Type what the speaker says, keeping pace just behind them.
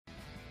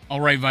All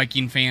right,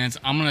 Viking fans,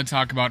 I'm going to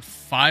talk about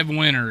 5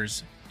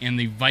 winners in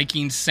the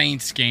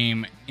Vikings-Saints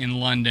game in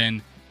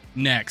London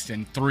next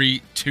in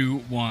 3, 2,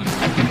 1.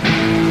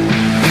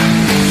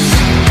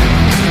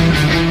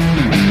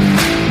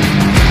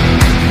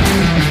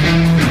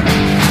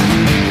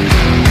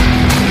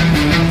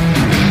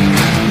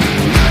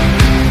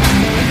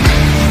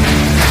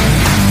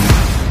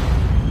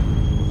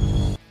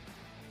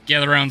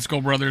 Gather around,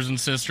 Skull Brothers and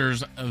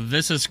Sisters.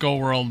 This is Skull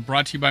World,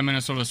 brought to you by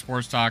Minnesota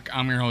Sports Talk.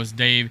 I'm your host,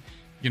 Dave.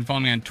 You can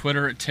follow me on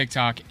Twitter,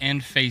 TikTok, and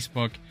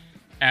Facebook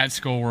at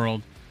Skull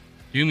World.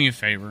 Do me a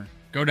favor.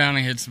 Go down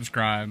and hit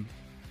subscribe.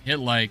 Hit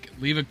like.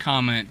 Leave a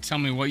comment. Tell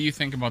me what you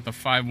think about the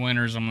 5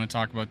 winners I'm going to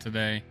talk about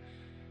today.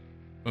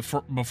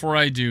 Before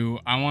I do,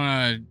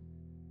 I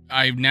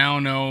now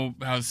know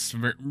how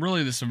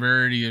really the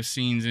severity of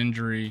Seen's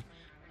injury.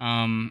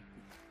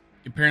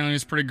 Apparently it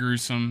was pretty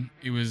gruesome.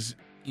 It was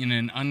in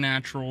an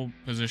unnatural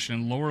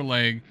position, lower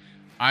leg.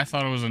 I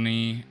thought it was a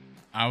knee.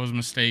 I was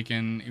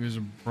mistaken. It was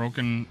a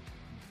broken,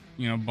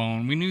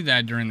 bone. We knew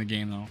that during the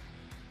game though.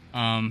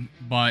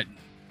 But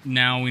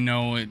now we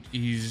know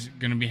he's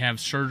going to have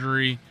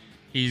surgery.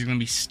 He's going to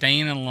be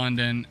staying in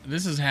London.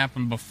 This has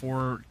happened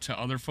before to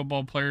other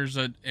football players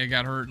that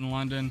got hurt in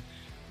London,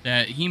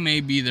 that he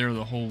may be there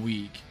the whole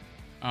week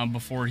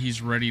before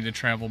he's ready to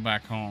travel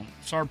back home.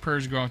 So our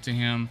prayers go out to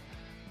him.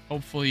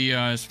 Hopefully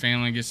his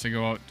family gets to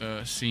go out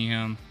to see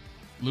him.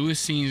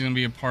 Lewis Seen is going to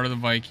be a part of the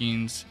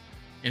Vikings.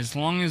 As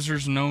long as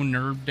there's no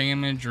nerve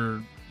damage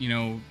or,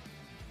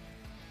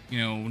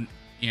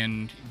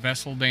 in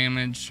vessel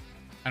damage.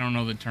 I don't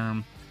know the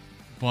term.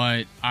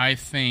 But I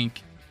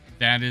think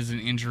that is an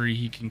injury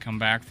he can come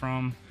back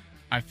from.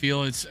 I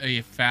feel it's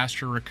a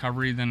faster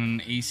recovery than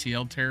an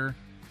ACL tear.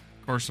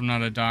 Of course, I'm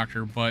not a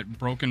doctor, but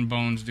broken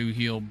bones do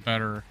heal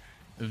better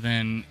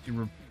than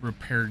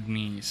repaired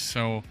knees.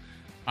 So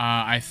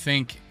I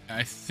think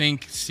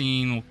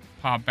Seen will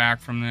pop back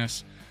from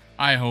this.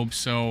 I hope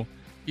so.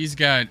 He's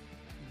got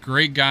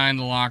great guy in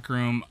the locker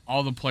room.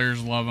 All the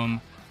players love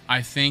him.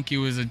 I think it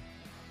was a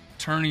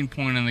turning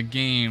point in the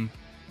game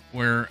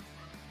where,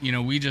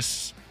 we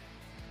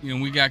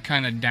got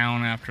kind of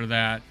down after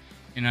that.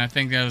 And I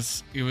think it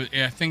was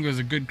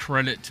a good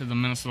credit to the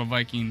Minnesota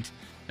Vikings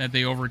that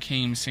they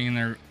overcame seeing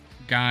one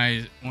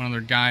of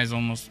their guys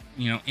almost,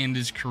 end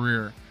his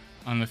career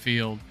on the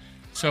field.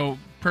 So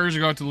prayers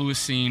go out to Lewis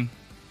Seen.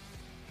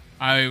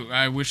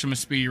 I wish him a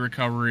speedy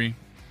recovery.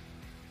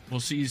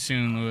 We'll see you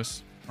soon,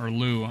 Lewis, or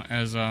Lou,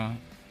 as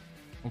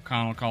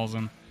O'Connell calls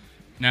him.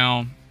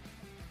 Now,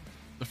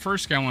 the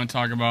first guy I want to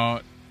talk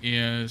about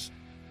is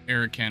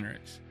Eric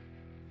Kendricks.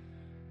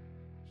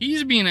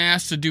 He's being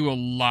asked to do a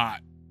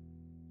lot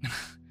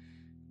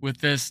with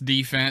this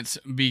defense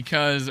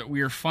because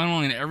we are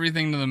funneling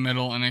everything to the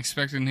middle and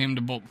expecting him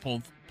to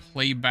both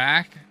play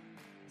back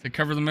to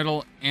cover the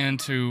middle and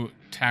to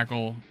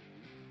tackle,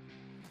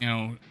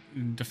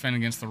 defend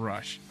against the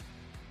rush.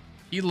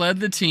 He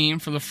led the team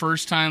for the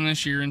first time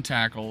this year in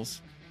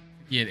tackles.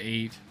 He had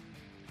 8.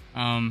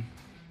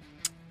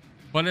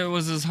 But it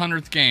was his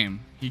 100th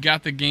game. He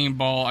got the game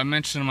ball. I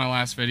mentioned in my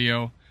last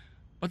video.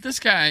 But this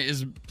guy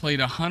has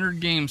played 100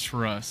 games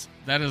for us.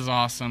 That is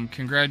awesome.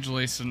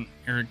 Congratulations,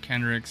 Eric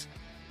Kendricks.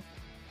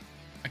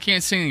 I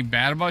can't say anything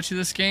bad about you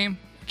this game.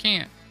 I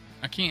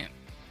can't.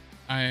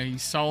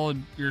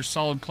 You're a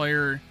solid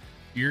player.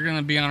 You're going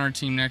to be on our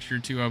team next year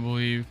too, I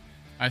believe.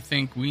 I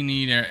think we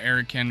need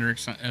Eric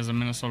Kendricks as a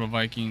Minnesota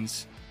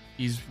Vikings.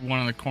 He's one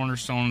of the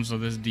cornerstones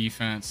of this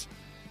defense.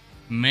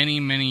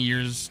 Many, many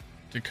years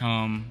to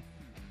come.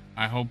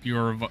 I hope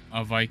you're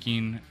a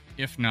Viking.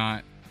 If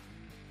not,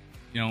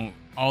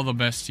 all the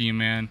best to you,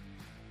 man.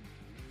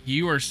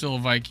 You are still a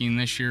Viking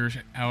this year,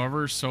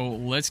 however, so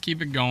let's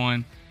keep it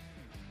going.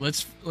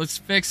 Let's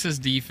fix this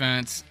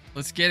defense.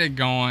 Let's get it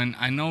going.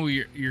 I know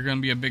you're going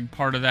to be a big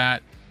part of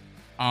that.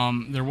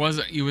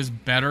 It was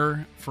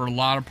better for a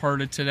lot of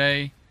part of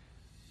today,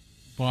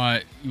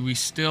 but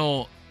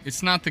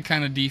it's not the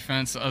kind of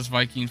defense us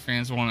Viking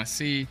fans want to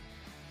see.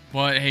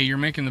 But hey, you're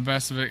making the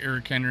best of it,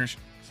 Eric Kendricks.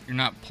 You're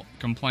not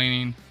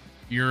complaining.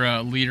 You're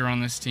a leader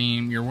on this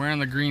team. You're wearing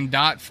the green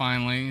dot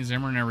finally.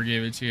 Zimmer never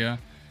gave it to you.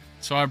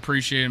 So I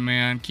appreciate it,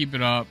 man. Keep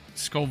it up.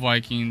 Skull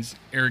Vikings.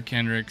 Eric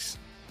Kendricks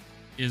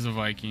is a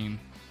Viking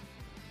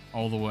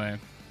all the way.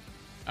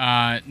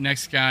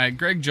 Next guy,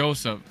 Greg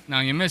Joseph.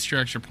 Now, you missed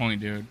your extra point,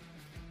 dude.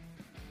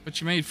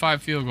 But you made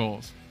 5 field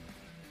goals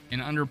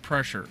in under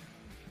pressure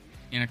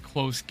in a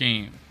close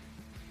game.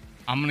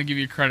 I'm going to give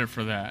you credit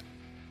for that.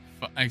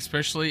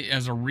 Especially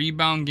as a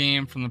rebound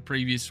game from the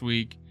previous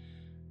week.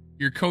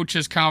 Your coach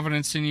has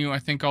confidence in you. I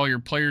think all your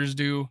players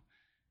do.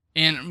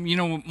 And,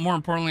 more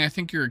importantly, I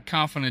think you're a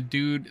confident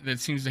dude that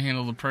seems to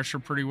handle the pressure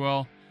pretty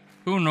well.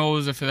 Who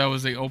knows if that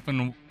was the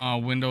open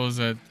windows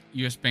at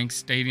US Bank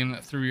Stadium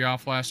that threw you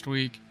off last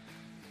week.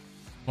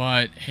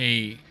 But,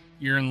 hey,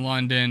 you're in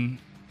London,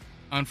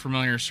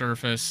 unfamiliar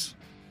surface.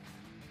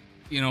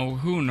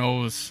 Who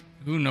knows?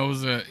 Who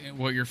knows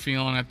what you're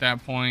feeling at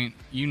that point?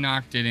 You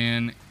knocked it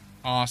in.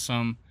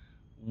 Awesome.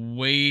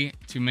 Way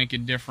to make a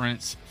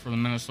difference for the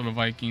Minnesota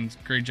Vikings.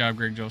 Great job,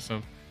 Greg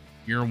Joseph.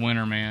 You're a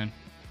winner, man.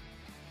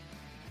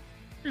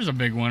 Here's a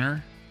big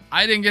winner.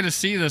 I didn't get to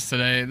see this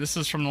today. This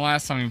is from the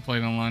last time he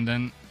played in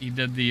London. He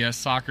did the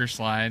soccer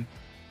slide.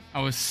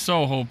 I was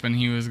so hoping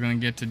he was going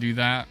to get to do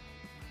that.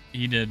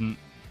 He didn't.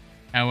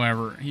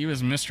 However, he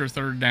was Mr.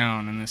 Third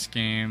Down in this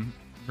game.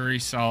 Very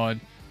solid.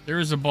 There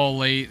was a ball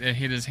late that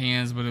hit his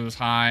hands, but it was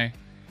high.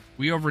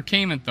 We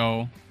overcame it,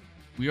 though.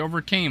 We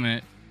overcame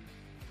it.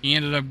 He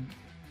ended up,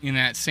 in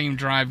that same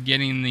drive,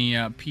 getting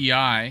the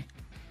PI.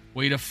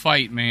 Way to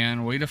fight,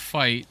 man. Way to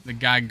fight. The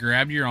guy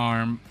grabbed your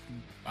arm.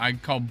 I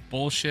call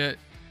bullshit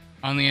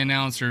on the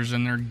announcers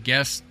and their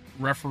guest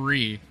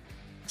referee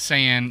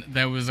saying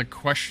that was a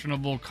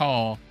questionable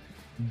call.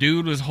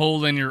 Dude was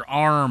holding your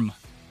arm.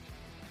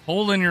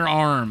 Holding your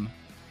arm.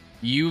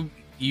 You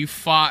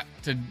fought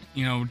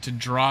to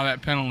draw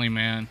that penalty,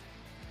 man.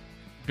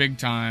 Big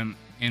time.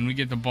 And we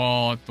get the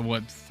ball at the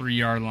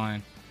 3-yard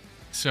line.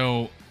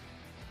 So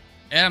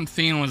Adam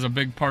Thielen was a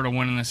big part of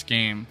winning this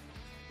game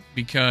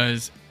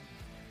because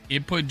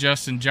it put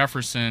Justin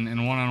Jefferson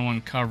in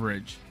one-on-one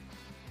coverage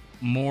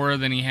more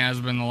than he has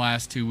been the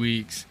last 2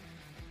 weeks.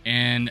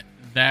 And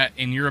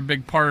you're a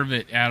big part of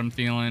it, Adam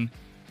Thielen.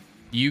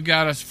 You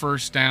got us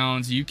first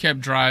downs. You kept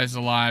drives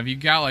alive. You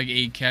got like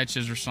 8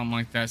 catches or something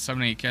like that,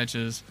 7, 8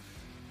 catches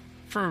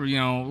for, a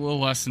little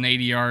less than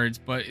 80 yards,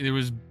 but it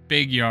was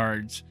big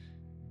yards,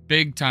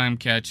 big time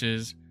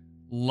catches.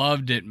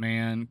 Loved it,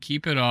 man.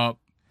 Keep it up.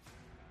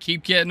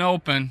 Keep getting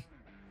open.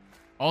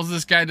 All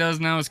this guy does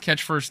now is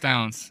catch first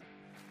downs.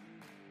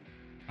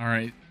 All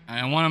right.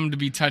 I want him to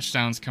be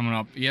touchdowns coming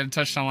up. He had a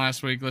touchdown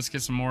last week. Let's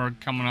get some more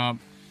coming up.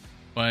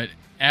 But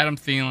Adam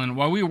Thielen,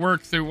 while we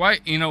work through,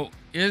 it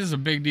is a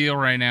big deal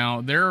right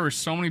now. There are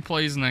so many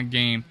plays in that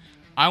game.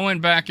 I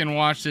went back and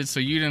watched it so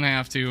you didn't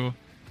have to.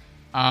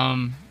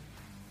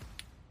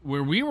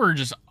 Where we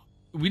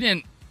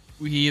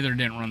either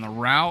didn't run the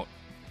route,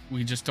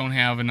 we just don't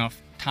have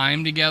enough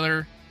time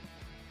together.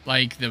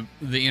 Like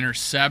the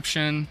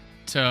interception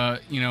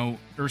to,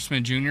 Irv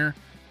Smith Jr.,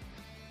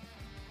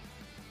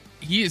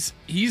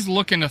 He's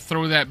looking to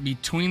throw that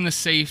between the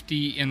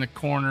safety and the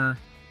corner,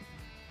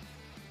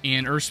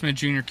 and Irv Smith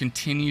Jr.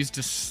 continues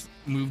to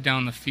move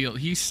down the field.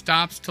 He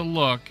stops to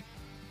look,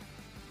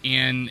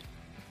 and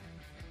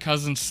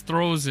Cousins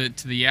throws it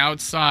to the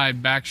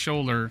outside back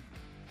shoulder.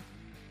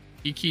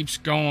 He keeps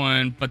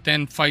going, but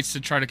then fights to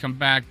try to come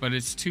back, but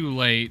it's too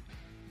late.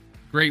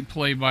 Great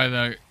play by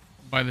the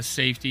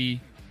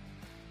safety,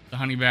 the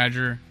Honey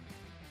Badger.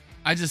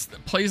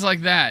 Plays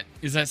like that.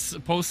 Is that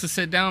supposed to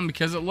sit down?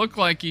 Because it looked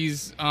like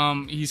he's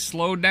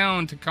slowed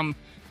down to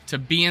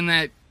be in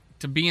that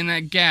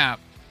gap.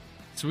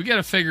 So we got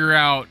to figure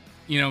out,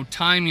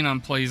 timing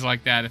on plays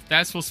like that. If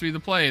that's supposed to be the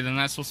play, then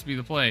that's supposed to be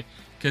the play.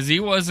 Because he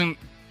wasn't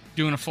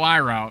doing a fly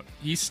route.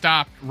 He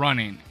stopped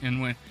running,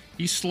 and when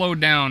he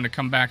slowed down to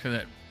come back to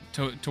that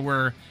to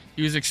where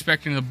he was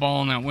expecting the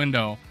ball in that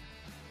window.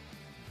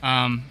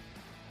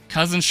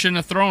 Cousins shouldn't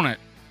have thrown it.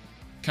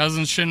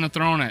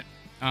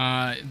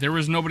 There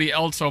was nobody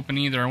else open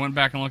either. I went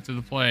back and looked at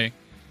the play.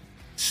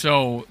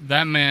 So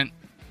that meant,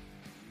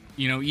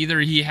 either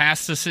he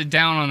has to sit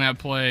down on that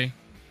play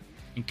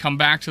and come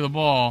back to the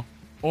ball,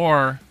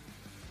 or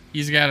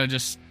he's got to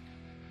just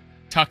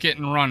tuck it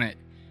and run it.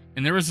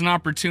 And there was an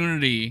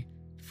opportunity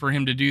for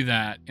him to do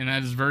that, and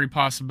that is very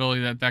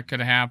possibility that could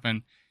have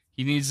happened.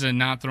 He needs to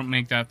not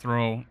make that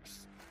throw,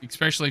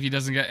 especially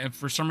if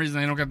for some reason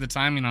they don't get the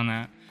timing on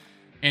that.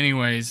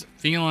 Anyways,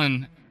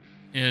 Thielen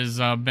has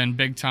been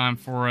big time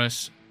for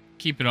us.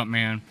 Keep it up,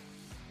 man.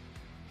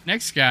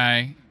 Next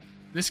guy.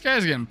 This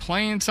guy's getting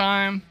playing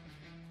time.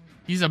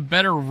 He's a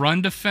better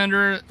run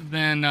defender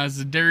than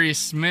Zadarius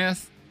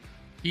Smith.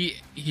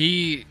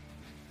 He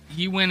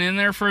went in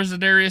there for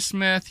Zadarius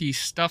Smith. He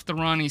stuffed the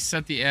run. He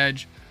set the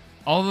edge.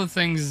 All the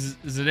things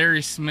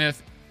Zadarius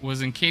Smith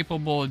was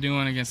incapable of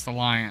doing against the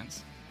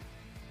Lions.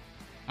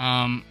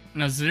 Now,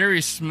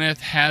 Zadarius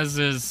Smith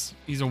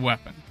he's a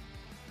weapon.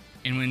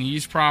 And when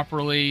used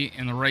properly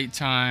in the right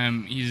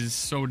time, he's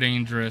so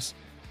dangerous.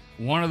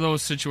 One of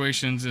those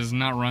situations is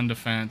not run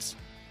defense.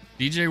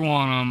 DJ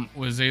Wanham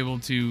was able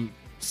to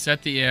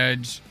set the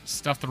edge,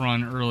 stuff the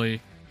run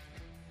early.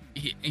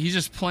 He's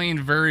just playing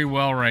very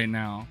well right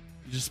now.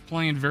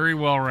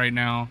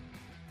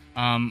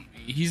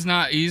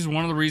 He's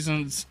one of the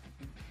reasons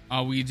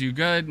we do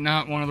good,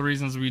 not one of the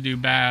reasons we do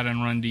bad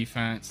in run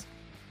defense,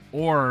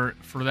 or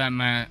for that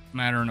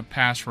matter in a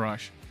pass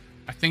rush.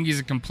 I think he's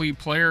a complete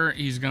player.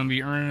 He's going to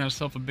be earning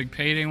himself a big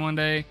payday one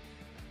day.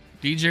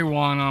 DJ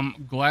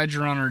Wanham, glad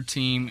you're on our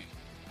team.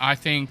 I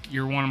think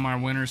you're one of my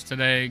winners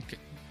today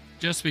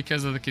just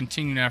because of the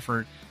continued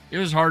effort. It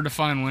was hard to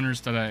find winners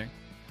today.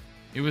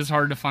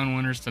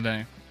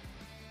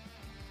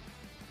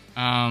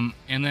 And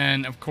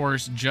then, of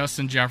course,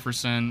 Justin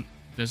Jefferson,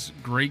 this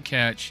great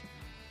catch.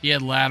 He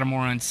had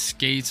Lattimore on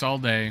skates all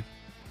day.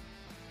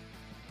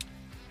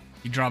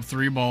 He dropped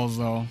 3 balls,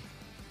 though.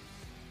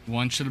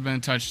 One should have been a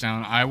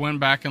touchdown. I went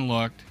back and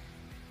looked.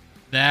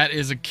 That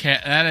is a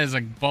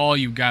ball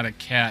you got to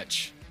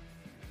catch.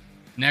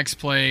 Next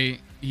play,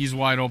 he's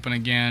wide open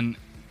again.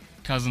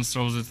 Cousins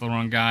throws it to the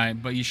wrong guy,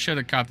 but you should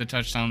have caught the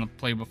touchdown the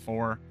play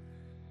before.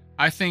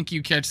 I think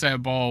you catch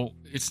that ball,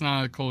 it's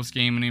not a close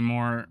game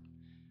anymore.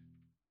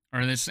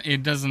 Or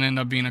it doesn't end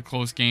up being a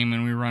close game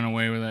and we run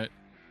away with it.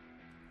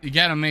 You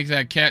got to make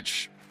that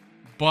catch,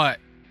 but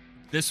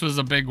this was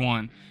a big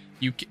one.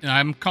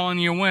 I'm calling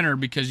you a winner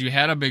because you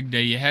had a big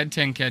day. You had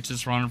 10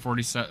 catches for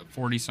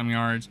 140 some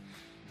yards,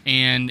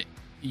 and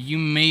you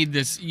made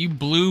this. You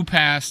blew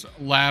past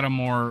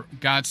Lattimore,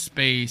 got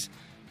space.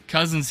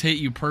 Cousins hit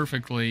you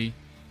perfectly.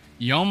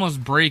 You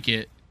almost break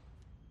it.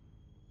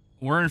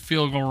 We're in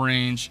field goal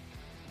range.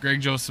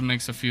 Greg Joseph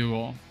makes a field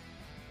goal.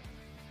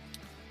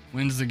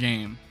 Wins the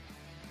game.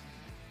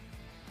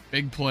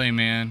 Big play,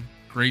 man.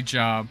 Great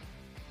job.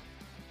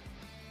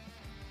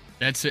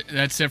 That's it.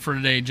 That's it for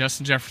today.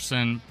 Justin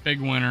Jefferson, big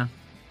winner.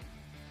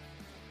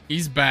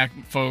 He's back,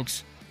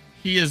 folks.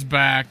 He is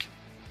back.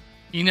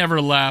 He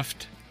never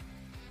left.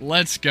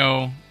 Let's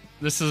go.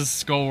 This is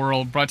Skull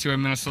World, brought to you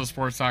by Minnesota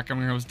Sports Talk. I'm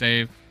your host,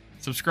 Dave.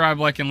 Subscribe,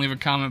 like, and leave a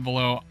comment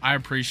below. I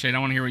appreciate it. I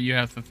want to hear what you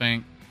have to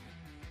think.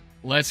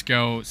 Let's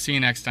go. See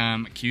you next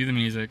time. Cue the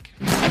music.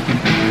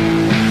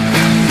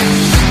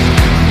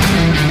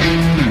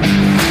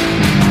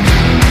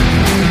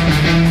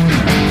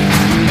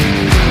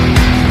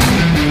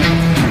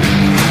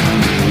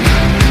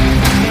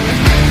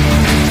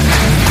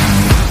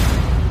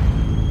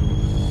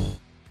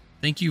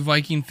 Thank you,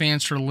 Viking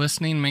fans, for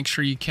listening. Make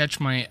sure you catch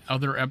my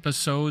other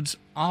episodes.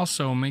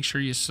 Also, make sure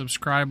you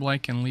subscribe,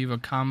 like, and leave a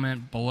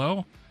comment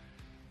below.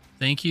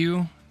 Thank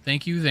you.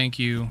 Thank you. Thank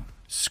you.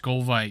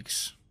 Skol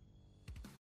Vikes.